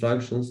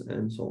 instructions,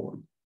 and so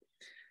on.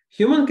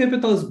 Human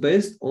capital is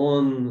based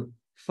on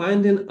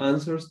finding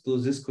answers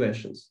to these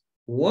questions.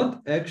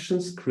 What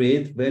actions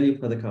create value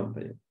for the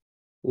company?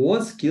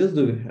 What skills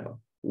do we have?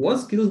 What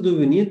skills do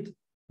we need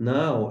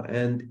now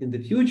and in the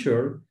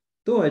future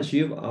to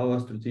achieve our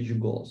strategic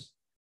goals?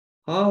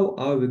 How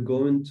are we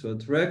going to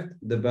attract,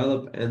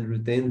 develop, and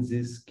retain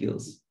these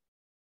skills?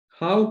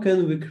 How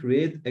can we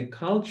create a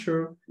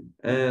culture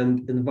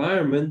and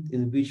environment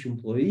in which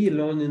employee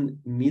learning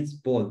meets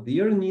both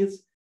their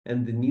needs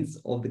and the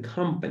needs of the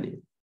company?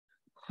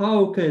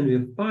 How can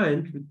we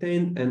find,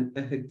 retain, and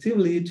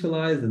effectively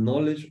utilize the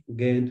knowledge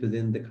gained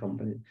within the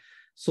company?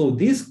 So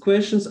these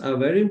questions are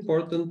very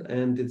important,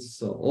 and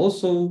it's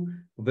also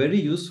very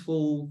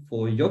useful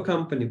for your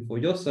company, for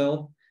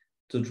yourself,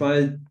 to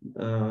try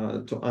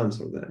to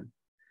answer them.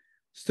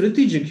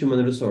 Strategic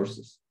human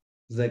resources.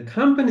 The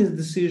company's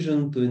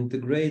decision to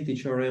integrate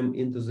HRM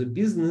into the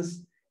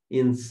business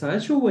in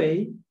such a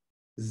way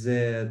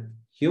that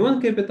human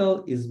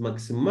capital is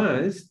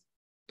maximized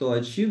to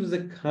achieve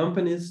the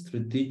company's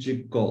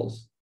strategic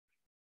goals.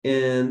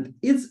 And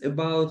it's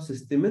about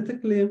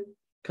systematically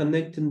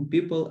connecting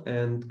people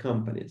and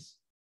companies.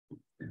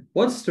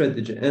 What's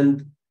strategy?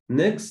 And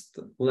next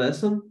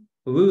lesson,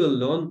 we will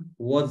learn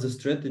what's the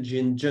strategy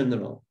in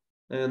general.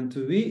 And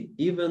we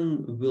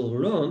even will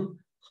learn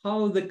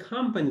how the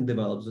company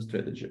develops the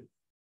strategy.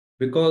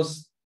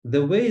 Because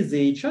the way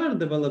the HR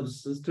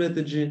develops the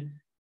strategy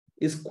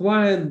is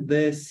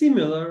quite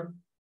similar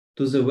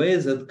to the way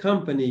that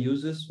company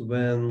uses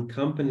when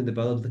company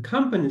develops the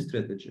company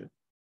strategy.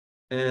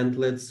 And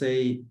let's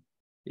say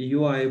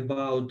you are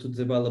about to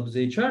develop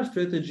the HR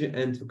strategy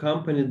and the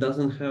company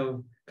doesn't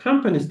have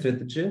company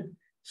strategy,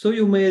 so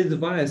you may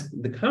advise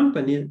the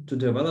company to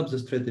develop the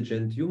strategy,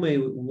 and you may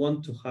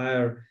want to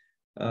hire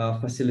a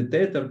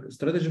facilitator,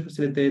 strategy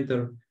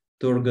facilitator,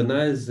 to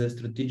organize the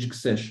strategic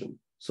session.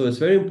 So it's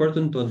very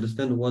important to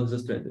understand what's the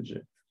strategy.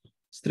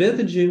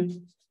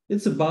 Strategy,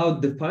 it's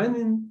about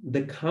defining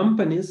the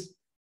company's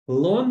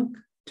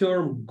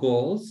long-term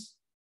goals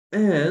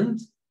and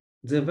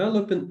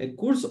developing a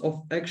course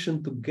of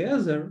action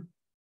together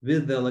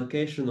with the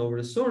allocation of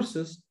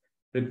resources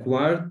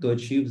required to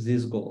achieve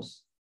these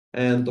goals.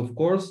 And of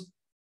course,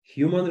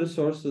 human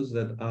resources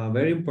that are a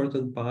very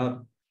important part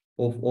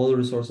of all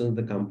resources in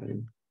the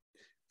company.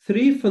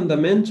 3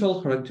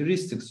 fundamental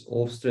characteristics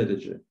of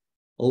strategy.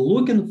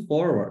 Looking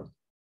forward,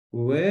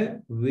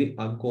 where we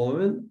are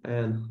going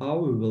and how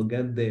we will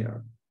get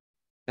there.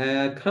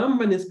 A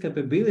company's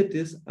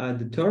capabilities are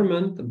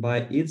determined by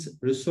its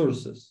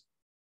resources.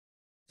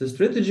 The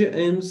strategy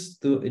aims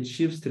to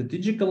achieve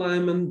strategic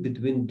alignment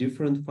between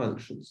different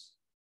functions.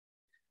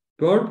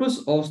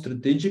 Purpose of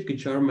strategic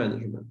HR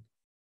management.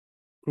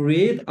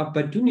 Create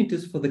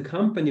opportunities for the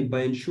company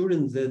by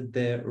ensuring that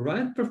the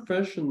right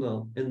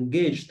professional,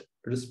 engaged,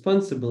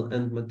 responsible,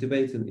 and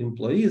motivated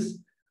employees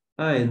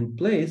are in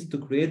place to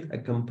create a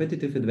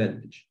competitive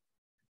advantage.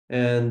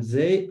 And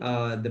they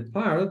are the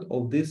part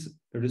of these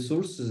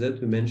resources that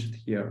we mentioned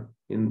here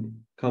in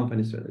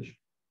company strategy.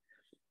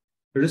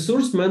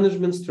 Resource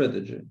management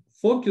strategy.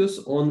 Focus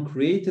on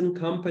creating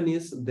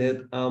companies that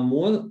are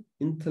more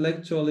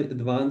intellectually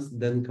advanced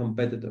than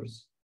competitors,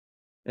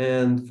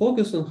 and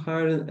focus on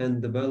hiring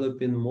and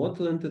developing more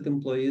talented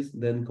employees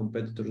than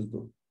competitors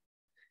do.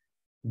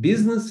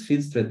 Business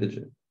fit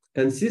strategy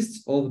consists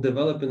of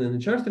developing an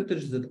HR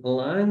strategy that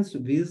aligns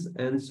with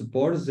and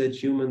supports the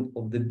achievement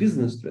of the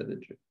business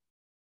strategy.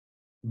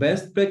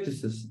 Best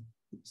practices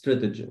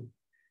strategy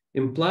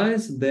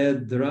implies that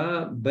there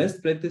are best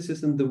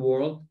practices in the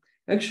world.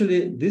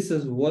 Actually, this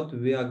is what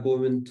we are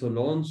going to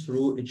learn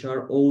through HR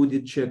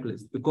audit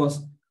checklist, because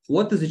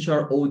what is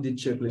HR audit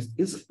checklist?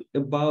 It's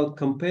about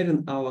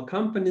comparing our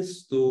companies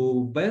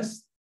to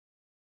best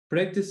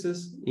practices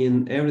in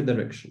every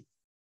direction.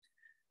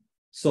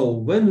 So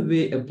when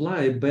we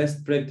apply best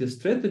practice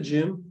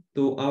strategy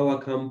to our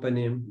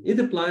company, it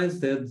applies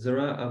that there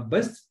are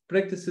best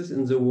practices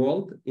in the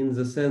world in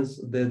the sense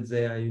that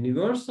they are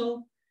universal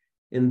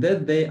and that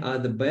they are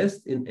the best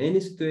in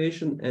any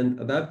situation, and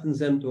adapting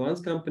them to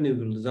one's company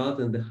will result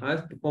in the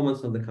highest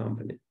performance of the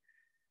company.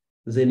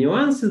 The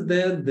nuance is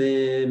that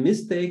the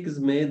mistake is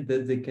made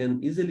that they can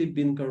easily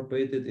be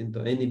incorporated into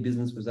any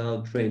business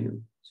without training.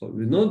 So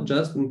we not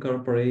just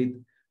incorporate,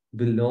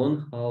 we learn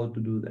how to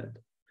do that.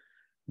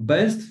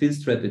 Best fit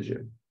strategy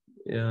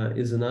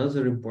is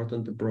another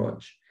important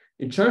approach.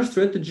 HR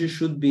strategy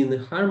should be in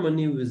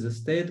harmony with the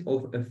state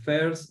of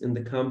affairs in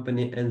the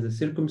company and the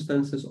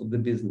circumstances of the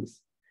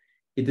business.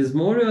 It is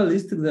more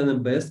realistic than a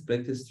best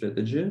practice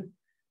strategy.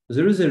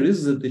 There is a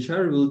risk that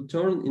HR will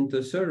turn into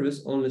a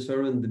service only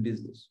serving the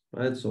business,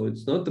 right? So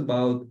it's not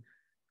about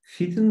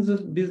fitting the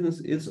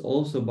business, it's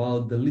also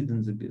about the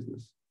leading the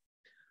business.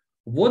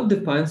 What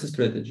defines a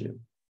strategy?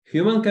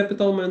 Human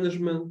capital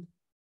management,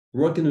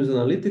 working with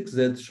analytics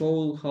that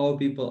show how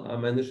people are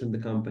managing the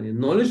company.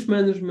 Knowledge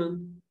management,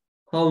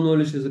 how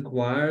knowledge is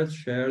acquired,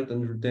 shared,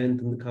 and retained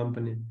in the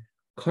company.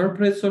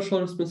 Corporate social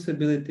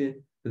responsibility,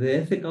 the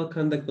ethical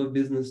conduct of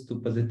business to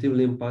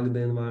positively impact the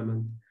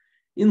environment.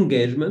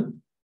 Engagement,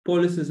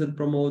 policies that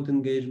promote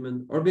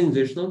engagement.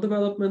 Organizational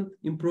development,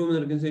 improving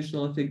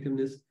organizational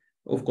effectiveness.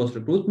 Of course,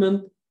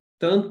 recruitment.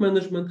 Talent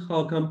management, how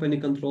a company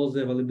controls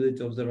the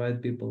availability of the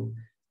right people.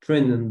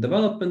 Training and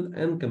development,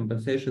 and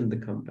compensation in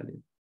the company.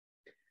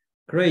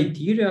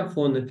 Criteria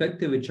for an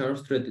effective HR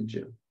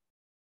strategy.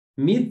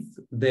 Meet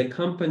the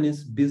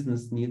company's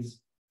business needs,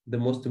 the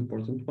most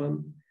important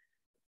one.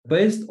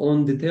 Based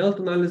on detailed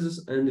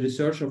analysis and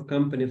research of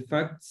company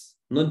facts,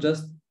 not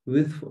just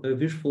with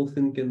wishful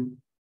thinking,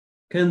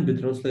 can be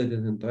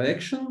translated into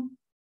action.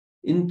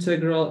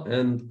 Integral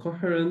and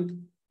coherent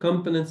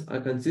components are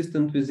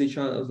consistent with each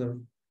other.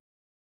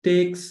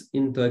 Takes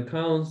into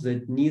account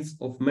the needs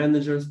of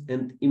managers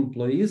and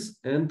employees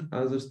and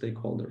other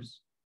stakeholders.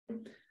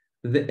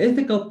 The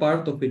ethical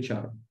part of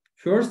HR.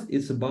 First,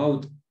 it's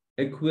about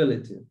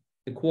equality.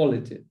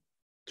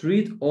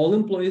 Treat all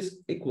employees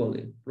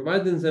equally,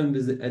 providing them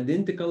with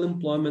identical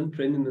employment,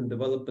 training, and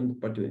development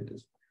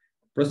opportunities.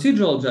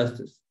 Procedural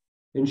justice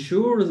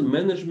ensures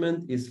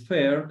management is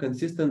fair,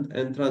 consistent,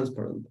 and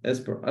transparent, as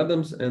per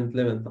Adams and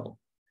Leventhal.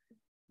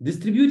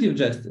 Distributive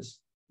justice.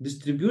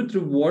 Distribute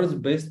rewards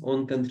based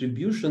on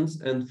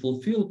contributions and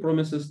fulfill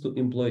promises to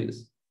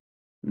employees.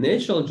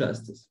 Natural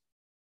justice.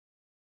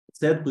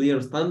 Set clear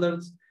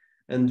standards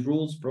and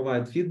rules,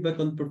 provide feedback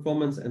on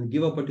performance, and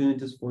give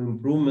opportunities for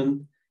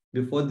improvement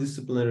before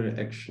disciplinary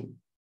action.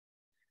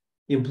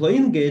 Employee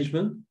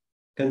engagement,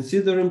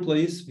 consider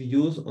employees'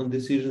 views on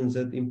decisions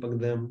that impact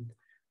them.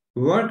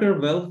 Worker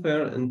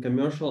welfare and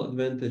commercial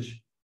advantage,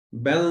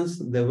 balance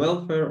the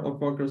welfare of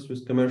workers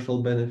with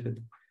commercial benefit.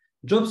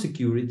 Job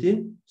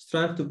security,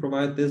 strive to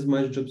provide as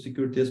much job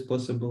security as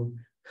possible.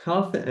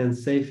 Healthy and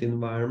safe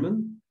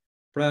environment,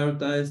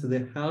 prioritize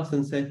the health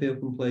and safety of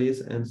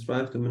employees and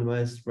strive to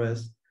minimize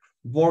stress.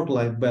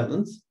 Work-life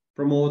balance,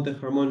 promote a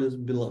harmonious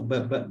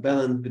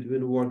balance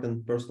between work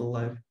and personal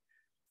life.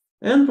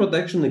 And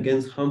protection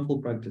against harmful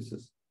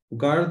practices,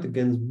 guard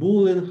against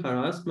bullying,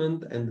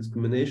 harassment, and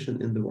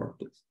discrimination in the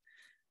workplace.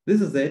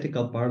 This is the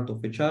ethical part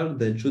of HR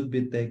that should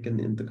be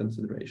taken into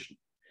consideration.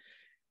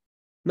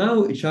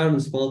 Now, HR in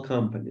small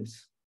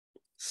companies.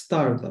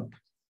 Startup,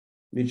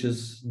 which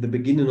is the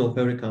beginning of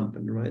every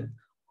company, right?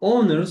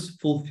 Owners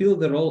fulfill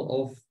the role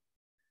of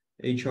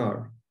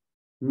HR.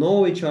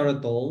 No HR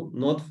at all,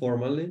 not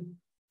formally.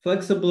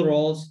 Flexible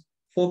roles,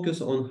 focus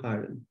on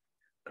hiring.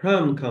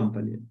 Crown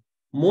company,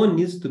 more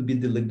needs to be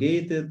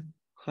delegated,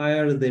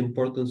 higher the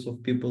importance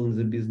of people in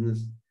the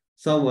business.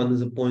 Someone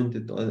is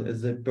appointed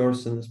as a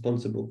person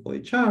responsible for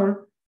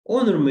HR.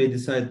 Owner may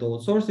decide to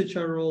outsource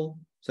HR role,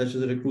 such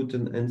as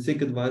recruiting, and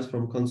seek advice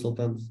from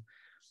consultants.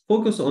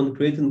 Focus on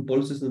creating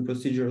policies and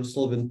procedures,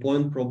 solving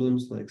point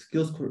problems like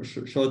skills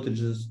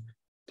shortages,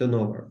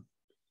 turnover.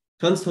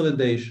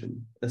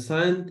 Consolidation,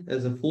 assigned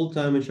as a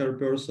full-time HR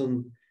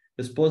person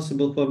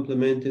responsible for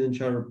implementing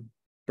HR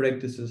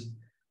practices.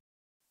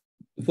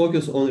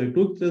 Focus on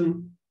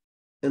recruiting,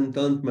 and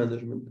talent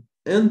management.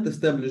 And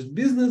established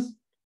business,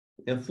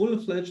 a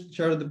fully-fledged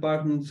HR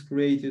department is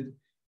created,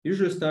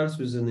 usually starts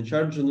with an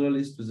HR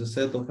generalist with a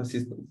set of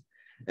assistants.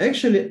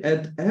 Actually,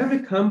 at every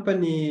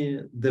company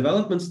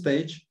development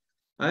stage,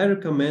 I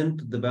recommend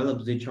to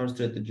develop the HR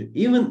strategy.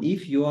 Even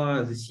if you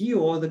are the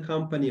CEO of the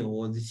company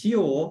or the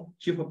COO,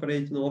 Chief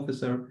Operating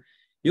Officer,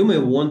 you may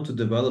want to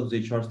develop the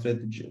HR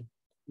strategy.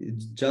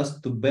 It's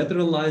just to better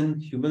align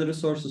human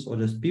resources or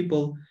just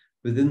people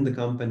within the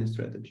company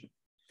strategy.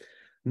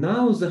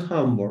 Now the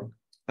homework.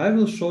 I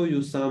will show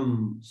you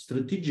some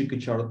strategic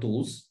HR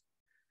tools,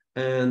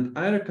 and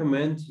I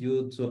recommend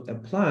you to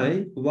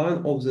apply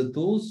one of the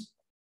tools,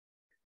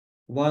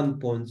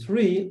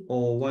 1.3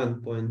 or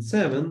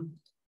 1.7,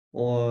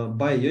 or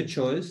by your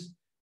choice,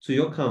 to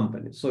your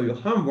company. So your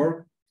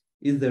homework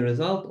is the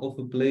result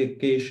of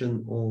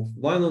application of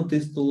one of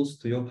these tools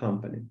to your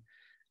company.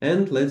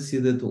 And let's see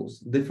the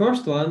tools. The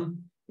first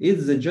one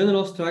is the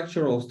general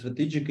structure of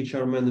strategic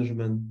HR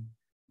management,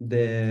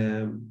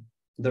 the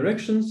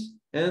directions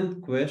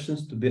and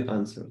questions to be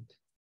answered.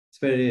 It's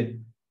very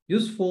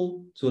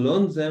useful to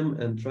learn them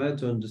and try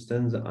to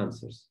understand the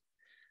answers.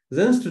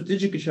 Then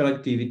strategic HR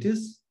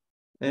activities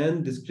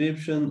and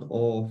description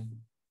of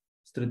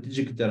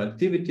strategic HR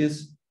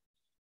activities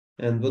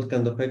and what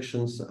kind of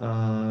actions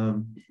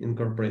are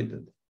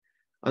incorporated.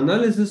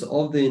 Analysis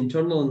of the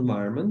internal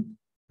environment.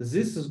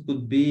 This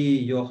could be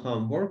your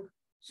homework.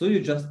 So you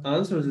just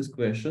answer these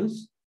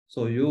questions.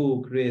 So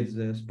you create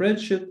the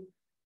spreadsheet,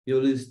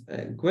 you list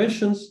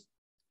questions,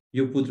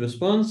 you put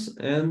response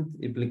and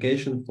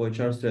application for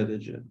HR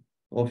strategy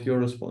of your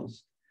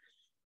response.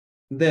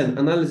 Then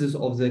analysis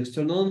of the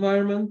external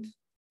environment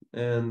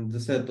and the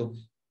set of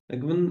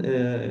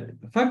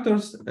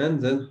factors,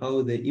 and then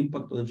how they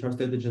impact on HR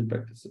strategy and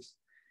practices.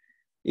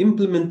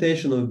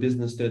 Implementation of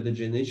business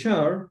strategy in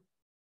HR,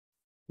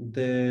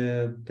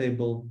 the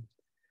table.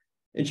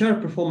 HR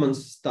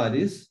performance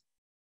studies,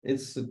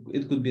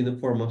 it could be in the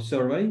form of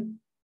survey.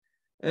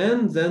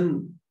 And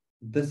then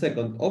the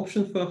second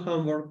option for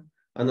homework,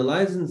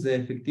 analyzing the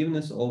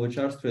effectiveness of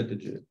HR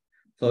strategy.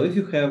 So if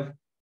you have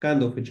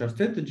kind of HR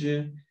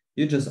strategy,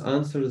 you just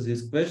answer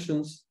these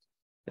questions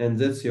and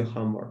that's your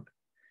homework.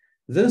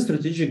 Then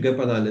strategic gap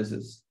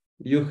analysis.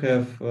 You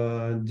have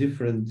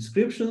different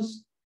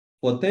descriptions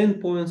for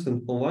 10 points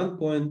and for 1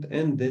 point,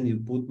 and then you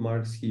put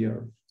marks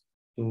here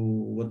to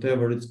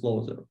whatever is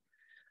closer.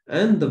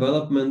 And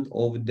development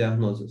of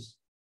diagnosis.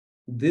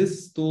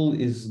 This tool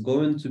is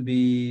going to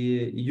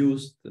be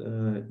used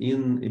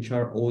in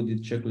HR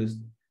audit checklist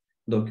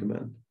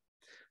document.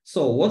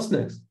 So what's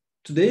next?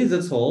 Today,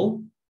 that's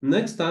all.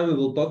 Next time, we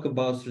will talk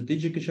about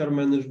strategic HR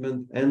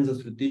management and the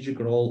strategic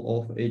role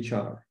of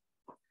HR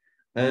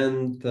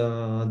and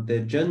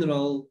the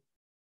general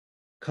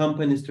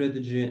company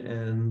strategy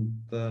and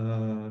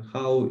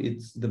how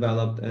it's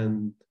developed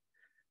and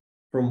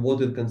from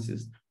what it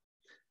consists.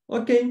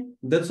 Okay,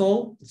 that's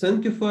all.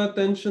 Thank you for your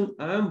attention.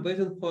 I'm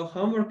waiting for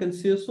homework and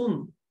see you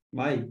soon.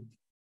 Bye.